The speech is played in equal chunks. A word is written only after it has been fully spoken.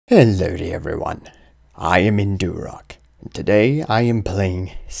Hello to everyone. I am Indurok, and today I am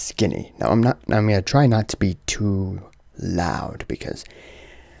playing Skinny. Now I'm gonna try not to be too loud because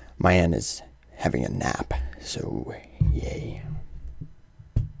my aunt is having a nap. So yay.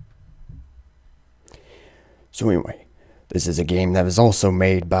 So anyway, this is a game that was also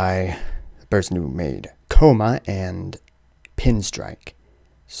made by the person who made Coma and Pinstrike.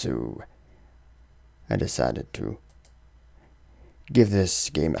 So I decided to give this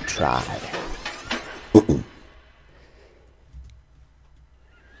game a try.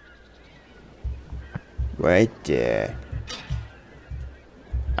 Right there.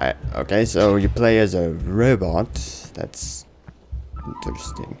 Okay, so you play as a robot. That's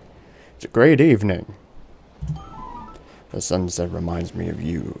interesting. It's a great evening. The sunset reminds me of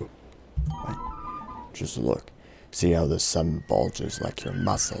you. Just look. See how the sun bulges like your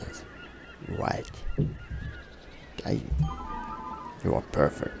muscles. Right. Okay. You are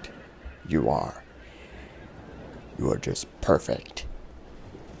perfect. You are. You are just perfect.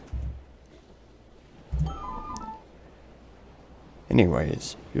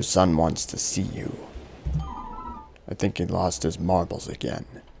 Anyways, your son wants to see you. I think he lost his marbles again.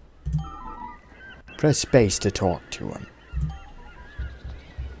 Press space to talk to him.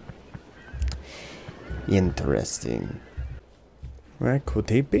 Interesting. Where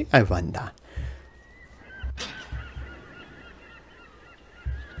could he be, I wonder?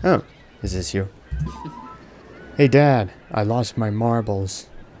 Oh, is this you? Hey Dad, I lost my marbles.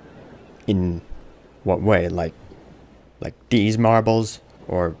 In what way? Like these marbles?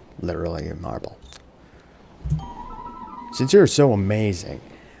 Or literally marbles? Since you're so amazing,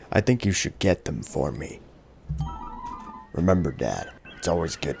 I think you should get them for me. Remember Dad, it's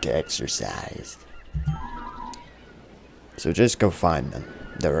always good to exercise. So just go find them.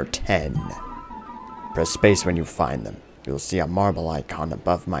 There are 10. Press space when you find them. You'll see a marble icon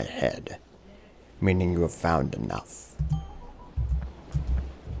above my head, meaning you have found enough.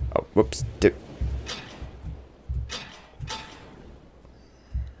 Oh, whoops.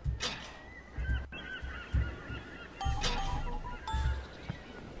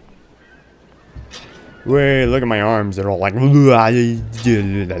 Wait, look at my arms. They're all like...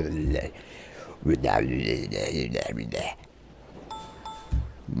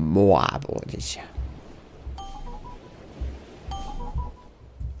 Marbles.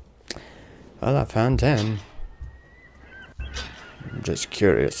 Well, I found 10. I'm just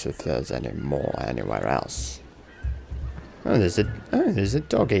curious if there's any more anywhere else. Oh, there's a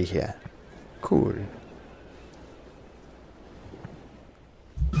doggy here. Cool.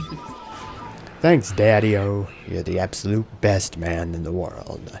 Thanks, Daddy-o. You're the absolute best man in the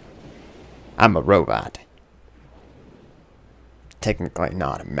world. I'm a robot. Technically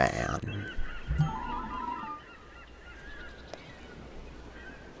not a man.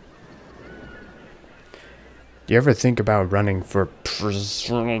 Do you ever think about running for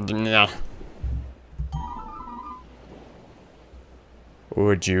president?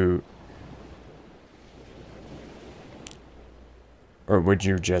 Would you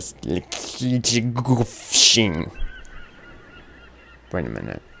just wait a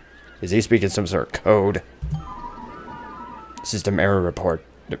minute. Is he speaking some sort of code? System error report.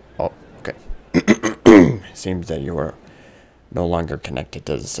 Oh, okay. Seems that you are no longer connected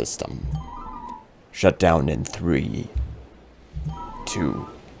to the system. Shut down in 3, 2,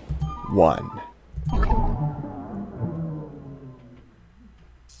 1.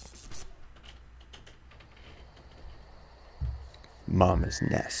 Mama's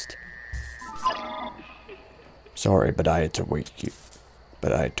nest. Sorry, but I had to wake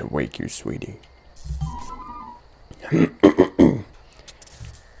you. Sweetie.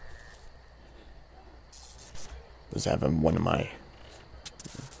 Was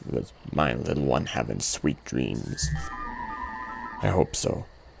my little one having sweet dreams? I hope so,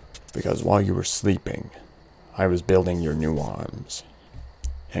 because while you were sleeping, I was building your new arms.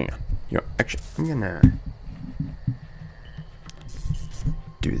 Hang on. Actually, I'm gonna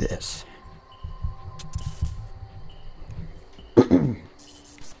do this.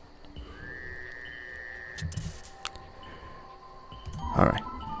 Alright.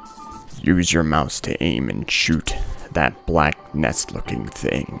 Use your mouse to aim and shoot that black nest-looking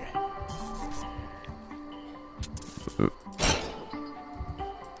thing.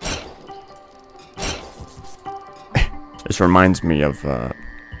 This reminds me of, I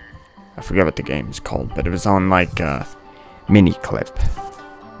forget what the game's called, but it was on, like, mini clip.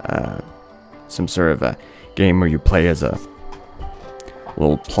 Some sort of a game where you play as a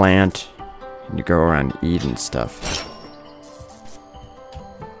little plant, and you go around eating stuff.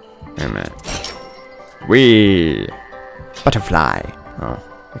 Wait a minute. Wee! Butterfly. Oh,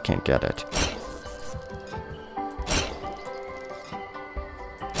 can't get it.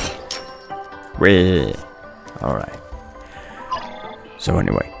 Wait. Alright. So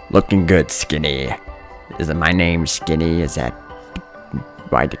anyway, looking good, Skinny. Isn't my name Skinny? Is that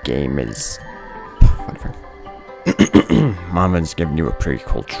why the game is... whatever. Mama's giving you a pretty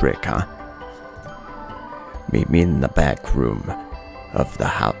cool trick, huh? Meet me in the back room of the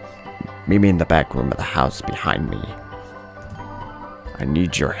house. Meet me in the back room of the house behind me. I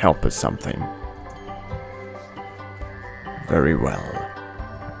need your help with something. Very well.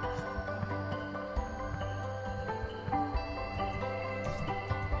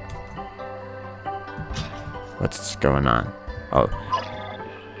 What's going on? Oh.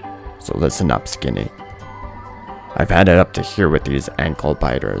 So listen up, Skinny. I've had it up to here with these ankle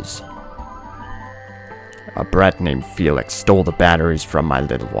biters. A brat named Felix stole the batteries from my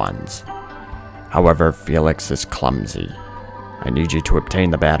little ones. However, Felix is clumsy. I need you to obtain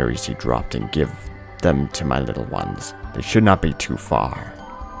the batteries he dropped and give them to my little ones. They should not be too far.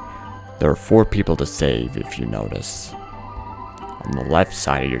 There are 4 people to save, if you notice. On the left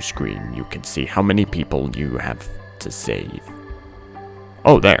side of your screen, you can see how many people you have to save.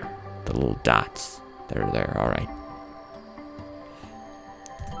 Oh, there. The little dots. They're there, alright.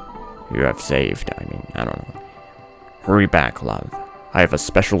 You have saved, I don't know. Hurry back, love. I have a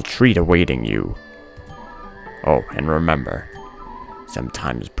special treat awaiting you. Oh, and remember,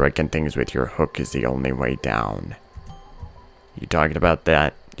 sometimes breaking things with your hook is the only way down. You talking about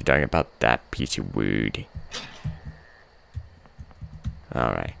that? You talking about that piece of wood?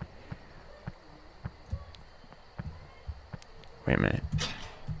 Alright. Wait a minute.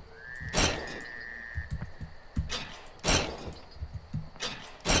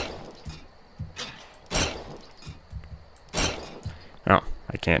 Oh,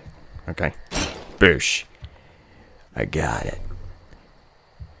 I can't. Okay. Boosh. I got it.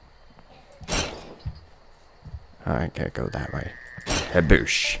 I can't go that way.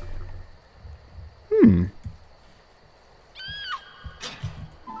 Boosh.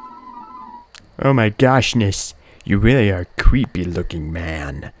 Oh my goshness. You really are a creepy looking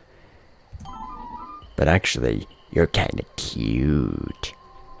man. But actually, you're kinda cute.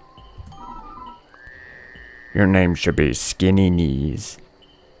 Your name should be Skinny Knees.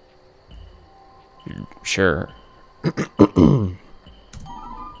 Sure.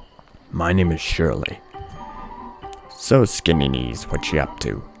 My name is Shirley. So, Skinny Knees, what you up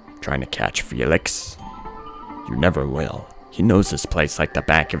to? Trying to catch Felix? You never will. He knows this place like the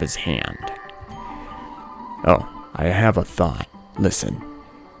back of his hand. Oh, I have a thought. Listen,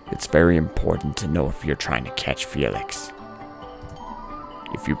 it's very important to know if you're trying to catch Felix.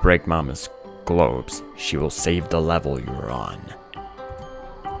 If you break Mama's globes, she will save the level you're on.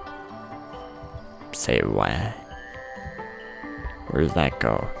 Say what? Where does that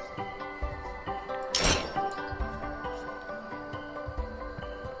go?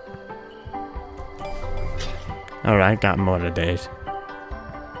 Alright, got more today.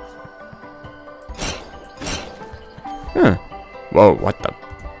 Huh. Whoa, what the?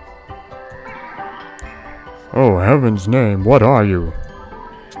 Oh, heaven's name, what are you?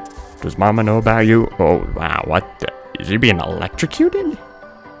 Does Mama know about you? Oh, wow, what the? Is he being electrocuted?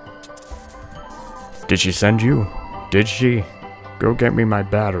 Did she send you? Did she? Go get me my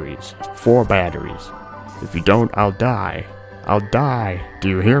batteries. 4 batteries. If you don't, I'll die. I'll die. Do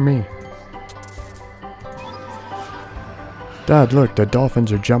you hear me? Dad, look, the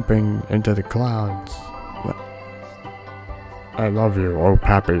dolphins are jumping into the clouds. What? I love you, oh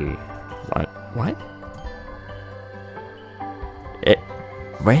pappy. What?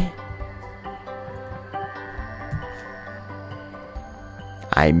 Wait?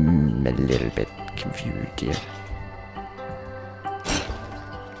 I'm a little bit confused here.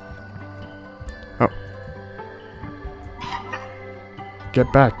 Oh.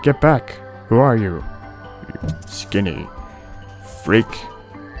 Get back, get back. Who are you? Skinny. Freak.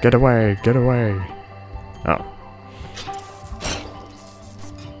 Get away, get away. Oh.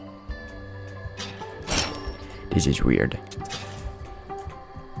 This is weird.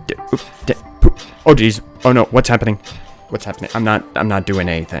 Oh jeez. Oh no, what's happening? What's happening? I'm not doing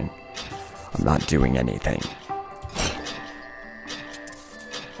anything. I'm not doing anything.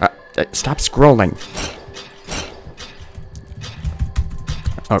 Stop scrolling.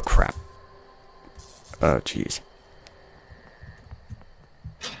 Oh crap. Oh jeez.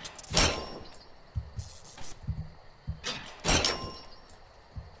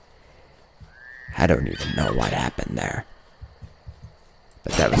 I don't even know what happened there.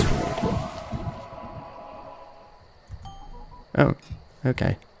 But that was weird. Oh,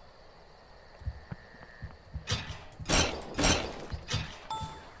 okay.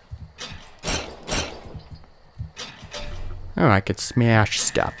 Oh, I could smash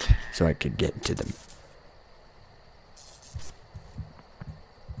stuff so I could get to them.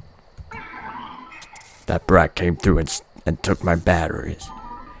 That brat came through and took my batteries.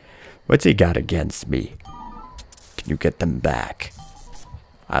 What's he got against me? Can you get them back?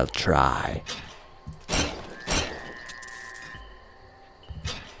 I'll try.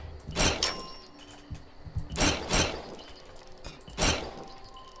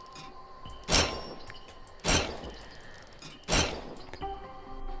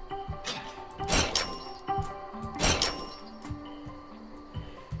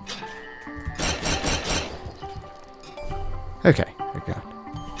 Okay, I got it.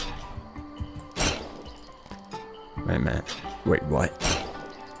 Wait a minute. Wait, what?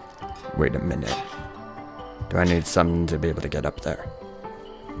 Wait a minute. Do I need something to be able to get up there?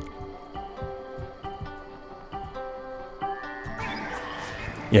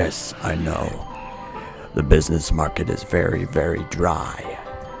 Yes, I know. The business market is very, very dry.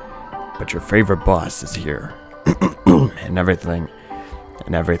 But your favorite boss is here. and everything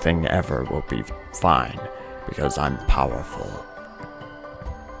ever will be fine. Because I'm powerful.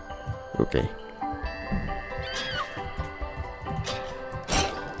 Okay.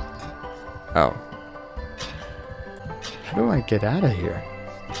 Oh. How do I get out of here?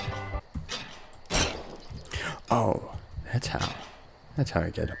 Oh, that's how. That's how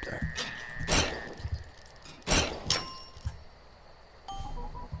I get up there.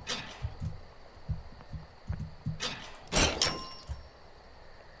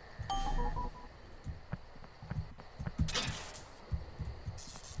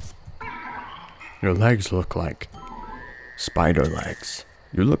 Your legs look like spider legs.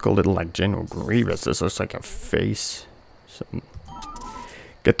 You look a little like General Grievous. This looks like a face.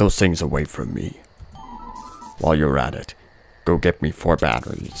 Get those things away from me. While you're at it, go get me 4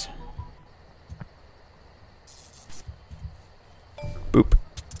 batteries. Boop.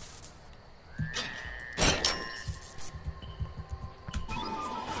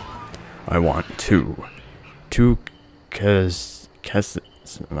 I want 2. 2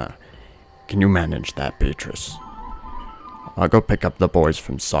 Can you manage that, Beatrice? I'll go pick up the boys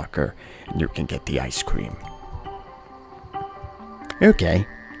from soccer, and you can get the ice cream. Okay.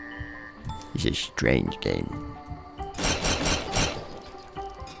 It's a strange game.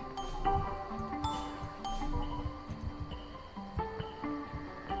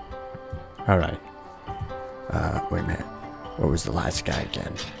 Alright. Wait a minute. What was the last guy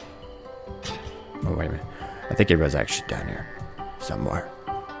again? Oh, wait a minute. I think he was actually down here. Somewhere.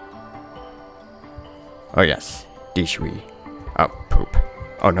 Oh, yes. Dishui. Oh, poop.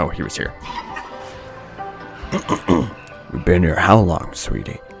 Oh, no, he was here. We've been here how long,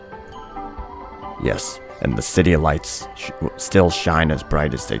 sweetie? Yes, and the city lights still shine as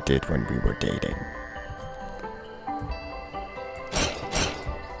bright as they did when we were dating.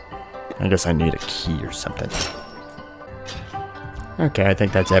 I guess I need a key or something. Okay, I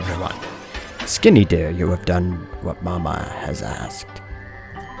think that's everyone. Skinny dear, you have done what Mama has asked.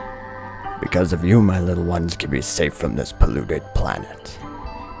 Because of you, my little ones can be safe from this polluted planet.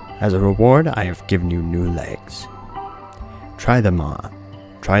 As a reward, I have given you new legs. Try them on.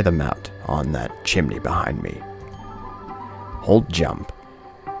 Try them out on that chimney behind me. Hold jump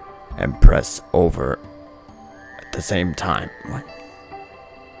and press over at the same time. What?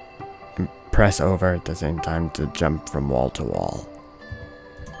 And press over at the same time to jump from wall to wall.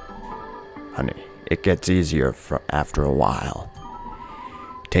 Honey, it gets easier after a while.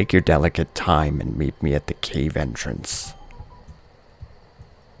 Take your delicate time and meet me at the cave entrance.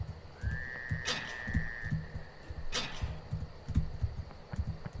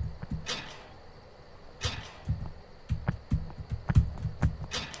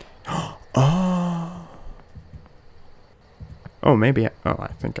 Oh. Oh, maybe I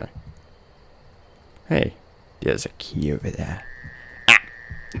think I... Hey, there's a key over there. Ah!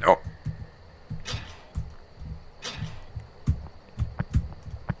 No.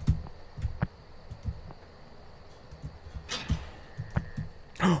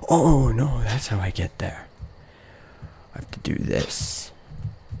 Oh, no, that's how I get there. I have to do this.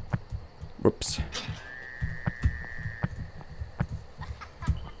 Whoops.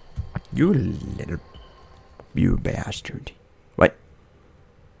 You bastard. What?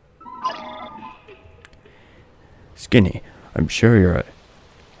 Skinny, I'm sure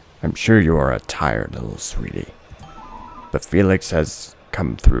you are a tired little sweetie. But Felix has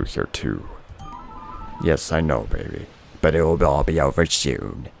come through here too. Yes, I know, baby. But it will all be over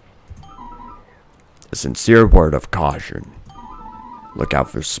soon. A sincere word of caution. Look out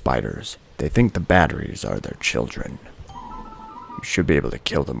for spiders. They think the batteries are their children. You should be able to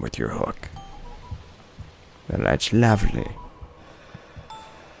kill them with your hook. Well, that's lovely.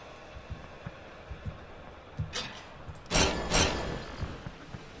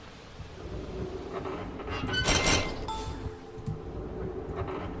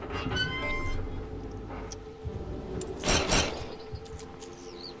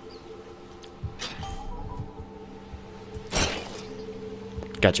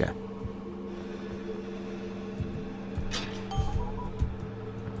 Gotcha.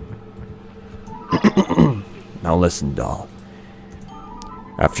 Now listen, doll.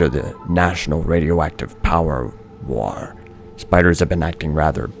 After the National Radioactive Power War, spiders have been acting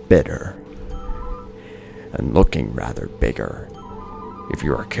rather bitter and looking rather bigger. If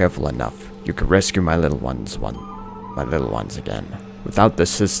you are careful enough, you could rescue my little ones again. Without the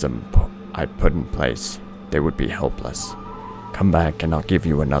system I put in place, they would be helpless. Come back and I'll give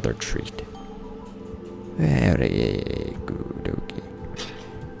you another treat. Very good, okay.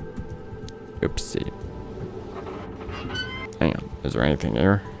 Oopsie. Hang on, is there anything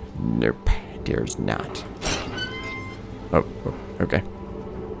here? Nope, there's not. Oh, okay.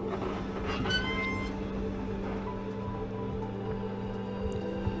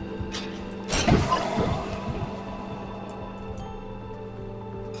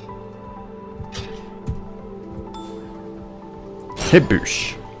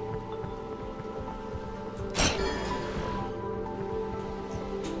 Hiboosh.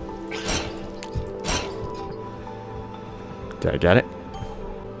 Did I get it?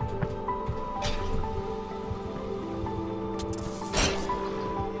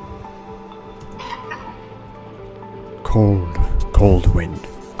 Cold wind.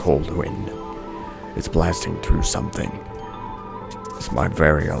 It's blasting through something. It's my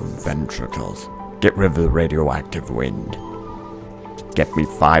very own ventricles. Get rid of the radioactive wind. Get me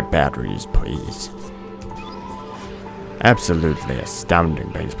 5 batteries, please. Absolutely astounding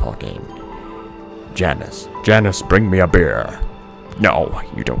baseball game. Janice, bring me a beer. No,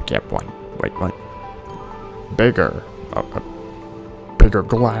 you don't get one. Wait, what? Bigger. A bigger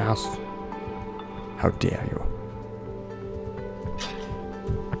glass. How dare you?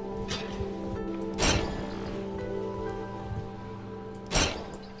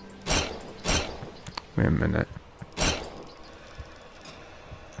 Wait a minute.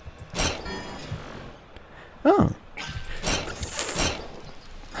 Oh.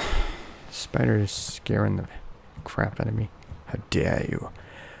 Spider is scaring the crap out of me. How dare you?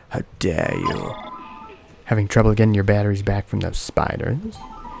 How dare you? Having trouble getting your batteries back from those spiders?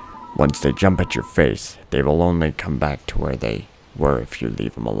 Once they jump at your face, they will only come back to where they were if you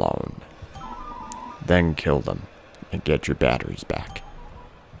leave them alone. Then kill them and get your batteries back.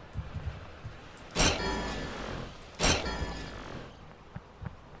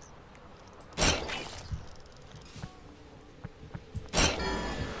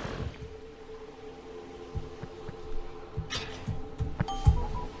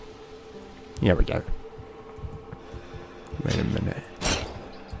 Here we go. Wait a minute.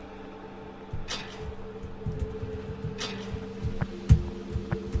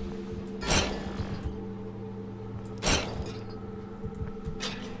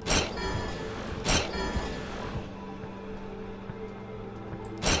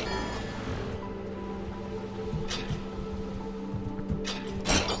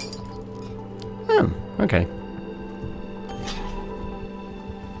 Oh, okay.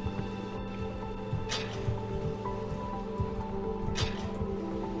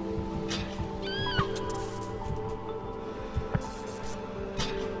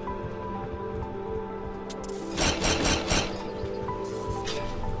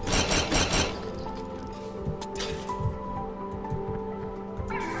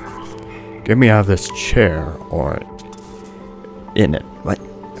 Get me out of this chair, or in it. What?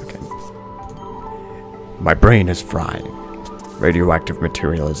 Okay. My brain is frying. Radioactive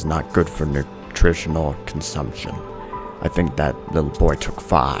material is not good for nutritional consumption. I think that little boy took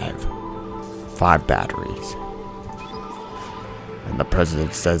 5 batteries. And the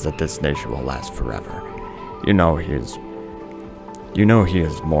president says that this nation will last forever. You know he is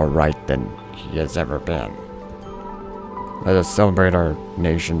more right than he has ever been. Let us celebrate our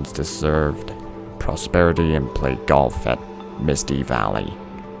nation's deserved prosperity and play golf at Misty Valley.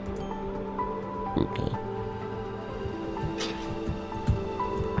 Okay.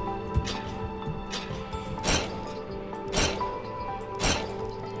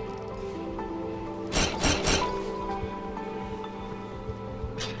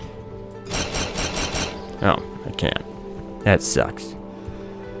 Oh, I can't. That sucks.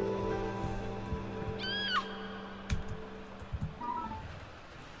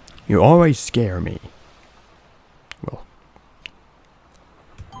 You always scare me. Well,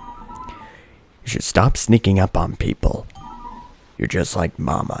 you should stop sneaking up on people. You're just like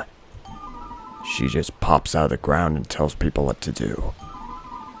Mama. She just pops out of the ground and tells people what to do.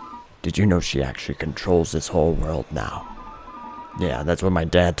 Did you know she actually controls this whole world now? Yeah, that's what my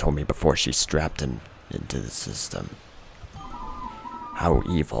dad told me before she strapped him into the system. How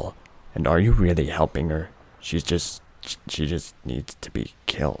evil. And are you really helping her? She's just She just needs to be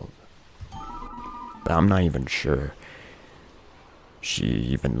killed. But I'm not even sure she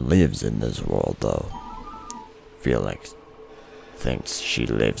even lives in this world, though. Felix thinks she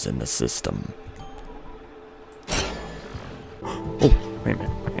lives in the system. Oh, wait a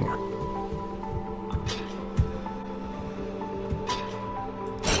minute. Hang on.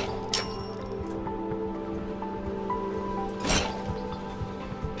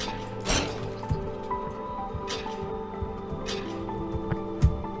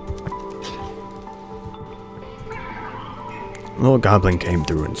 Little goblin came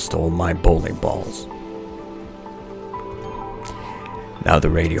through and stole my bowling balls. Now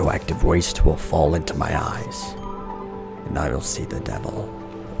the radioactive waste will fall into my eyes, and I will see the devil.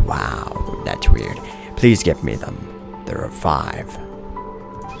 Wow, that's weird. Please give me them. There are 5.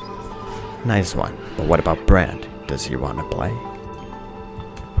 Nice one. But what about Brand? Does he want to play?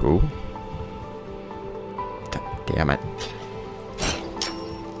 Who? Damn it.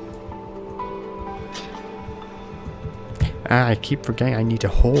 I keep forgetting I need to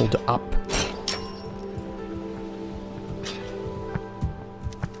hold up.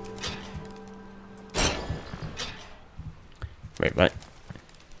 Wait, what?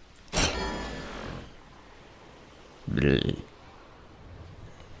 Bleh.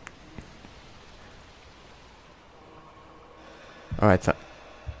 Oh, I thought...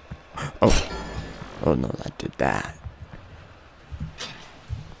 Oh. Oh no, that did that.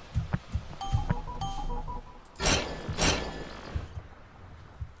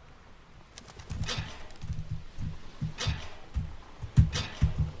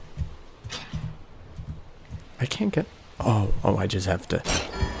 I can't get... Oh, I just have to...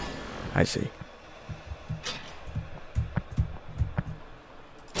 I see.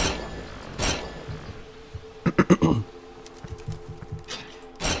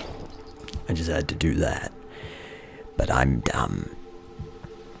 I just had to do that. But I'm dumb.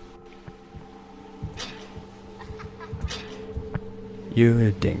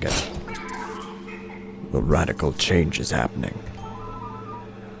 You dingus. The radical change is happening.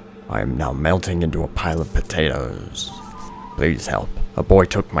 I am now melting into a pile of potatoes. Please help. A boy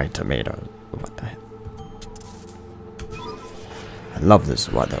took my tomatoes. What the heck? I love this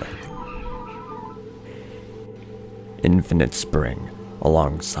weather. Infinite spring.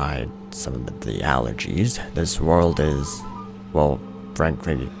 Alongside some of the allergies, this world is, well, Frank,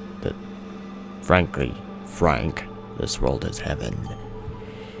 this world is heaven.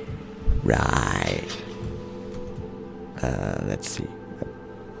 Right. Let's see.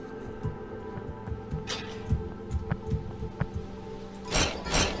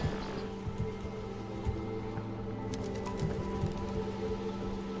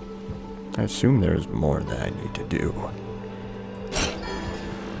 I assume there's more that I need to do.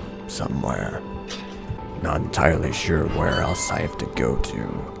 Somewhere. Not entirely sure where else I have to go to,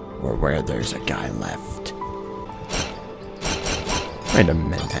 or where there's a guy left. Wait a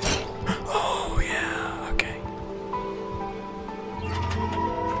minute. Oh yeah, okay.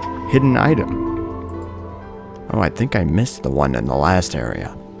 Hidden item. Oh, I think I missed the one in the last area.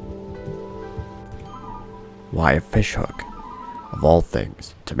 Why a fishhook? Of all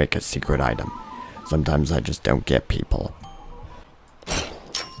things, to make a secret item. Sometimes I just don't get people.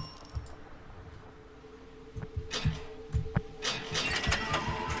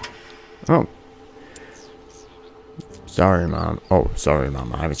 Oh. Sorry, Mom. Oh, sorry,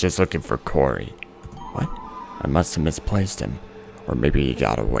 Mama. I was just looking for Corey. What? I must have misplaced him. Or maybe he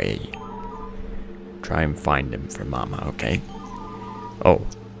got away. Try and find him for Mama, okay? Oh,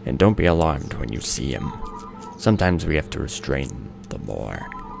 and don't be alarmed when you see him. Sometimes we have to restrain the more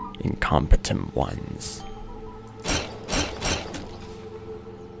incompetent ones.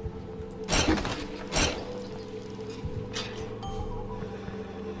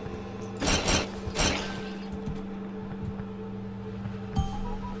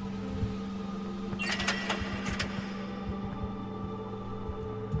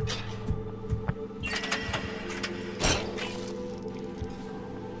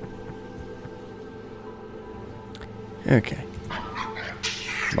 Okay.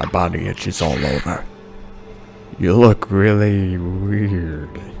 My body itches all over. You look really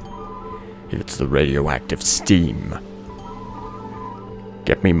weird. It's the radioactive steam.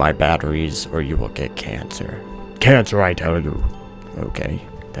 Get me my batteries or you will get cancer. Cancer, I tell you. Okay,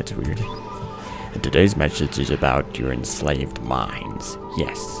 that's weird. And today's message is about your enslaved minds.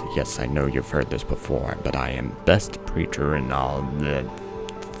 Yes, I know you've heard this before, but I am best preacher in all the...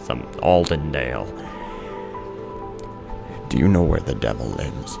 some Aldendale. Do you know where the devil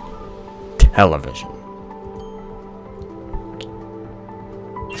lives? Television.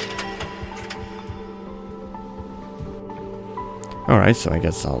 Alright, so I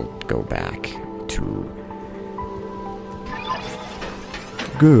guess I'll go back to...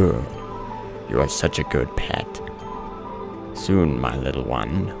 Good. You are such a good pet. Soon my little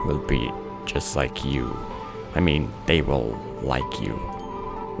one will be just like you. I mean, they will like you.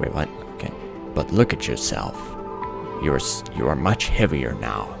 Wait, what? Okay. But look at yourself. You are much heavier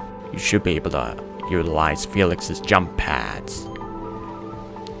now. You should be able to utilize Felix's jump pads.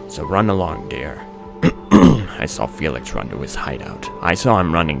 So run along, dear. I saw Felix run to his hideout. I saw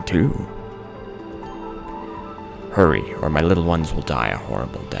him running too. Hurry, or my little ones will die a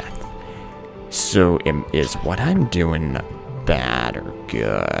horrible death. So, is what I'm doing bad or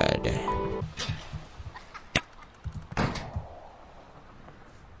good?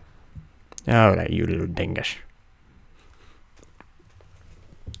 Alright, you little dingus.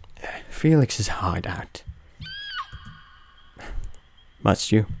 Felix's hideout.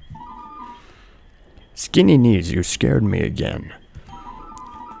 Must you? Skinny knees, you scared me again.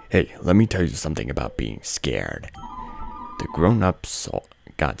 Hey, let me tell you something about being scared. The grown-ups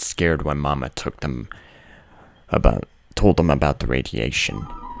got scared when Mama told them about the radiation.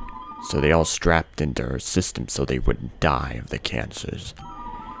 So they all strapped into her system so they wouldn't die of the cancers.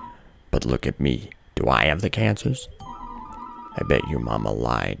 But look at me. Do I have the cancers? I bet you Mama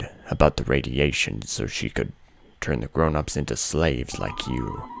lied about the radiation so she could turn the grown-ups into slaves like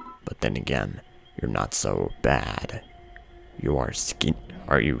you. But then again, you're not so bad.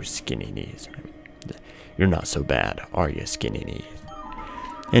 Are you skinny knees? You're not so bad, are you, skinny knees?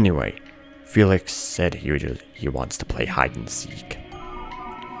 Anyway, Felix said he wants to play hide and seek.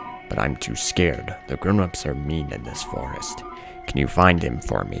 But I'm too scared. The grown-ups are mean in this forest. Can you find him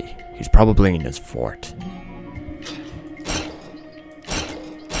for me? He's probably in his fort.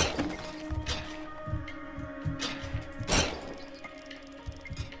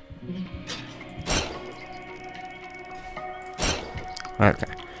 Okay.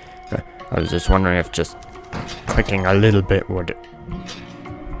 I was just wondering if just clicking a little bit would...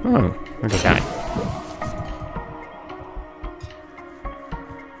 Oh, look at that.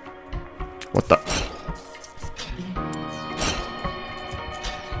 What the...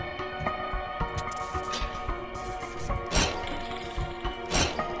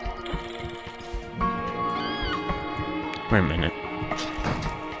 Wait a minute.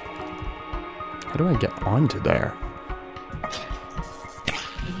 How do I get onto there?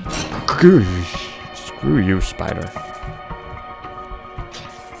 Goosh. Screw you, spider.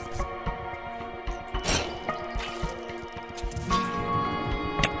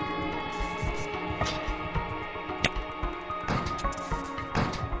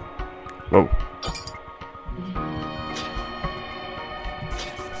 Whoa.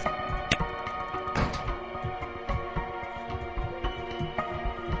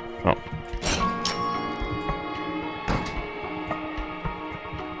 Oh.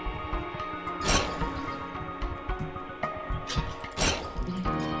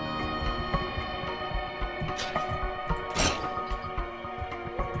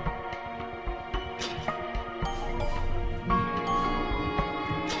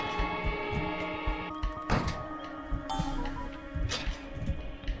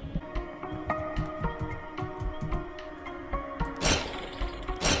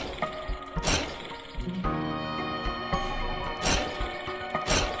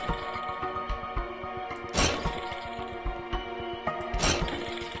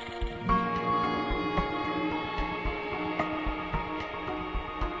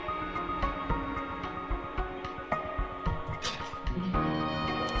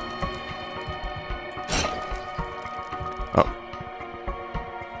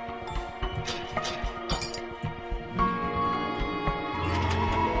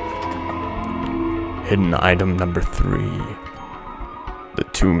 Hidden item number 3. The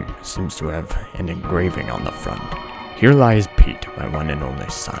tomb seems to have an engraving on the front. Here lies Pete, my one and only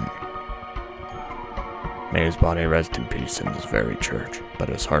son. May his body rest in peace in this very church, but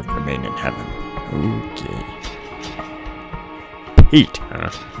his heart remain in heaven. Okay. Pete,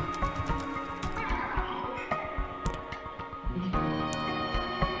 huh?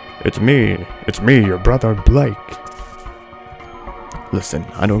 It's me, your brother Blake. Listen,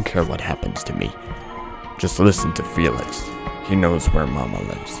 I don't care what happens to me. Just listen to Felix. He knows where Mama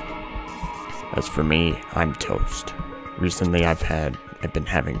lives. As for me, I'm toast. Recently I've been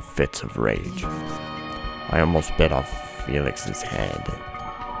having fits of rage. I almost bit off Felix's head.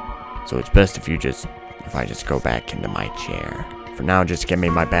 So it's best if I just go back into my chair. For now, just give me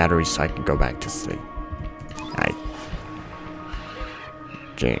my batteries so I can go back to sleep.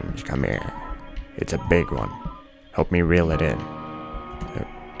 James, come here. It's a big one. Help me reel it in.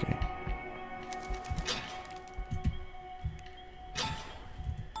 Okay.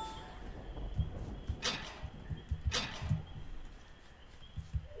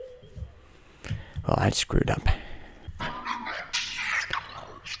 Well, I screwed up.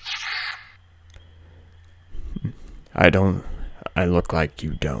 I look like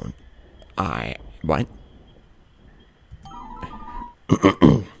you don't. What?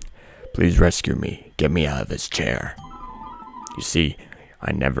 Please rescue me. Get me out of this chair. You see,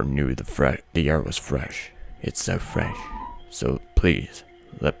 I never knew the air was fresh. It's so fresh. So please,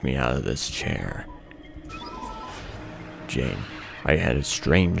 let me out of this chair. Jane, I had a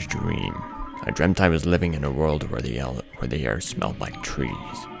strange dream. I dreamt I was living in a world where the air smelled like trees.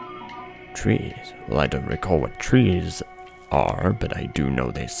 Trees? Well, I don't recall what trees are, but I do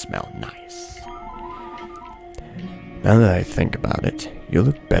know they smell nice. Now that I think about it, you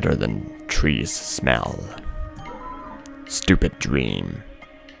look better than trees smell. Stupid dream.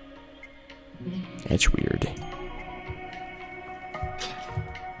 That's weird.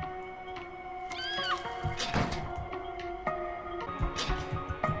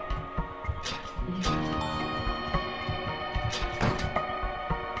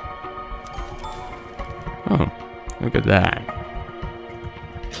 Oh, look at that.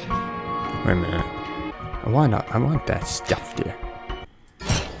 Wait a minute. I want that stuff there.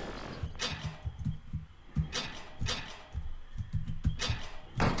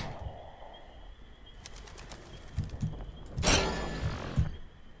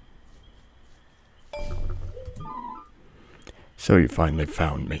 So you finally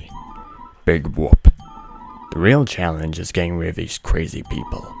found me. Big whoop. The real challenge is getting rid of these crazy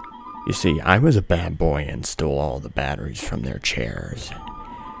people. You see, I was a bad boy and stole all the batteries from their chairs.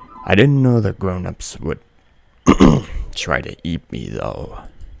 I didn't know the grown-ups would try to eat me, though.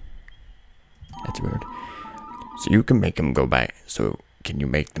 That's weird. So you can make them go back. So can you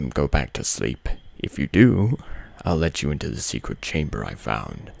make them go back to sleep? If you do, I'll let you into the secret chamber I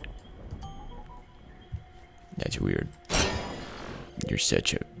found. That's weird. You're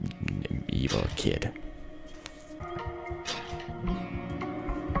such an evil kid.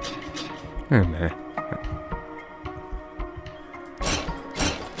 Oh man.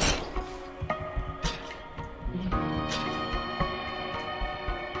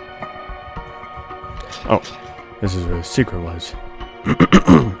 Oh, this is where the secret was.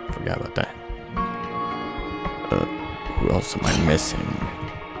 Forgot about that. Who else am I missing?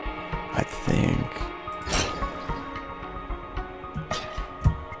 I think.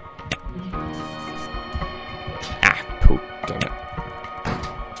 Poop, damn it.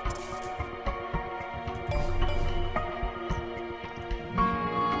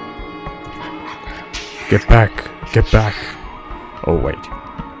 Get back! Get back! Oh wait,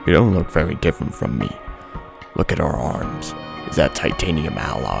 you don't look very different from me. Look at our arms. Is that titanium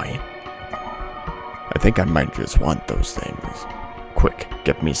alloy? I think I might just want those things. Quick,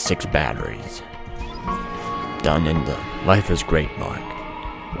 get me 6 batteries. Done in the life is great mark.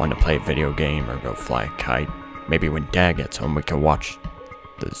 Want to play a video game or go fly a kite? Maybe when Dad gets home we can watch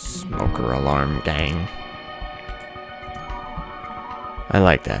the Smoker Alarm Gang. I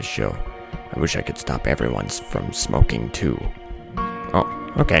like that show. I wish I could stop everyone from smoking too.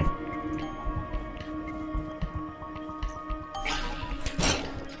 Oh, okay.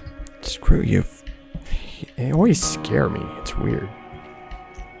 Screw you. They always scare me. It's weird.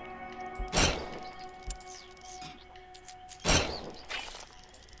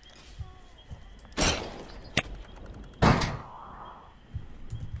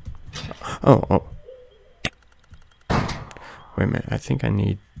 Oh. Wait a minute. I think I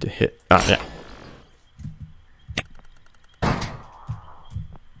need to hit. Ah, yeah.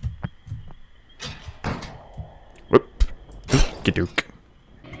 Whoop. Dook-a-dook.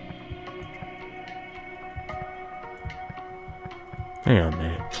 Hang on,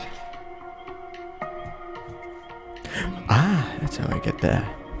 man. Ah, that's how I get that.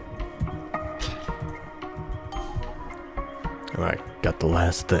 Alright, got the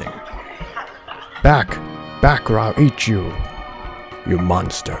last thing. Back! Back or I'll eat you! You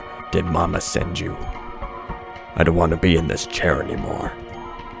monster. Did Mama send you? I don't want to be in this chair anymore.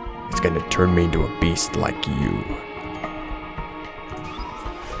 It's gonna turn me into a beast like you.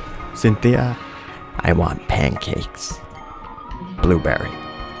 Cynthia, I want pancakes. Blueberry.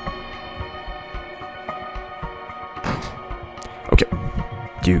 Okay,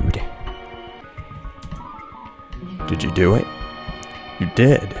 dude. Did you do it? You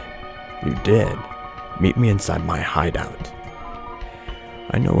did. You did. Meet me inside my hideout.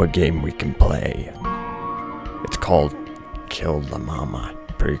 I know a game we can play. It's called Kill the Mama.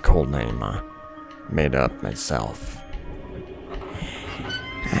 Pretty cool name, huh? Made up myself.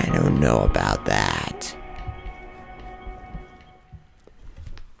 I don't know about that.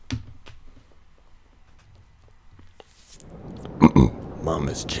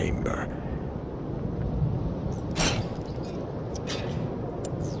 Mama's chamber.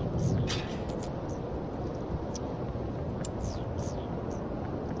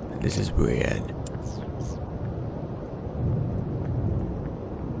 This is weird.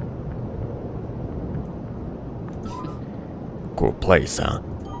 Cool place, huh?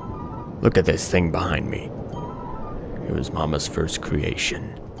 Look at this thing behind me. It was Mama's first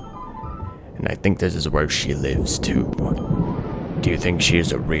creation. And I think this is where she lives, too. Do you think she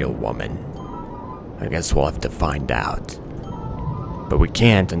is a real woman? I guess we'll have to find out. But we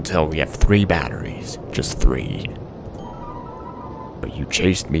can't until we have 3 batteries. Just 3. But you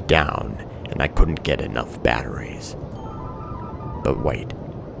chased me down, and I couldn't get enough batteries. But wait,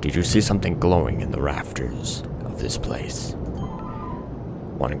 did you see something glowing in the rafters of this place?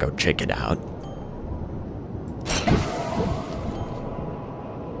 Wanna go check it out?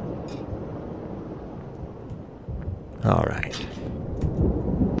 Alright.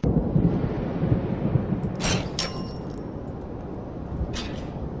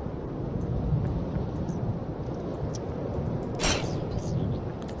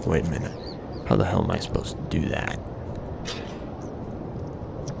 Wait a minute. How the hell am I supposed to do that?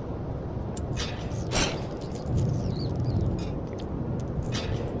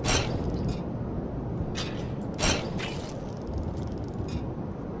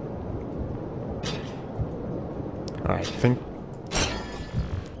 I think...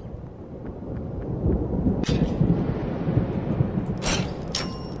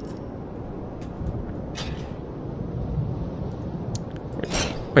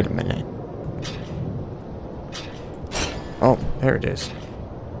 Wait a minute. Oh, there it is.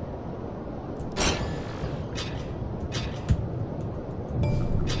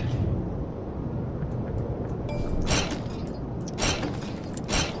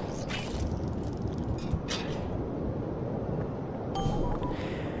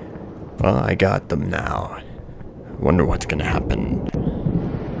 Well, I got them now. Wonder what's gonna happen.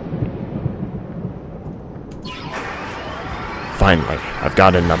 Finally, I've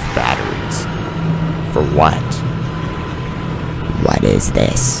got enough batteries. For what? What is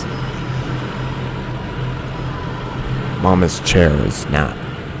this? Mama's chair is now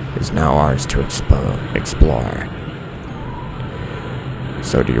ours to explore.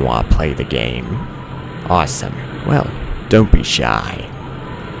 So do you want to play the game? Awesome. Well, don't be shy.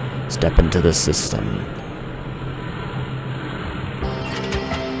 Step into the system.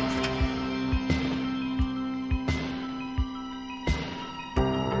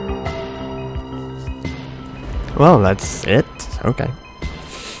 Well, that's it? Okay.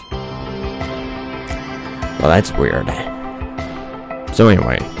 Well, that's weird. So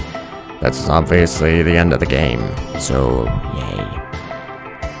anyway, that's obviously the end of the game. So, yay.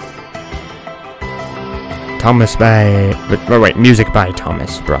 Thomas by... wait, music by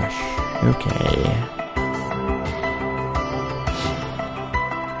Thomas Brush. Okay.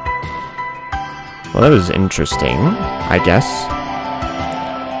 Well, that was interesting, I guess.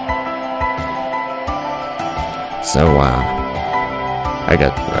 So,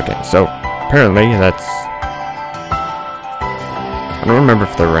 okay, so, apparently that's... I don't remember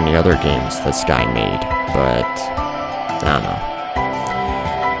if there were any other games this guy made, but... I don't know.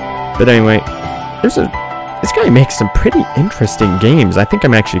 But anyway, this guy makes some pretty interesting games. I think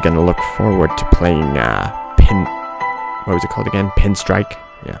I'm actually going to look forward to playing, what was it called again? Pinstrike?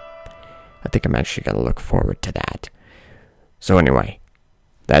 Yeah. I think I'm actually going to look forward to that. So anyway,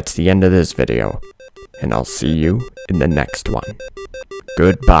 that's the end of this video. And I'll see you in the next one.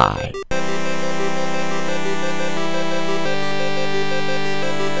 Goodbye.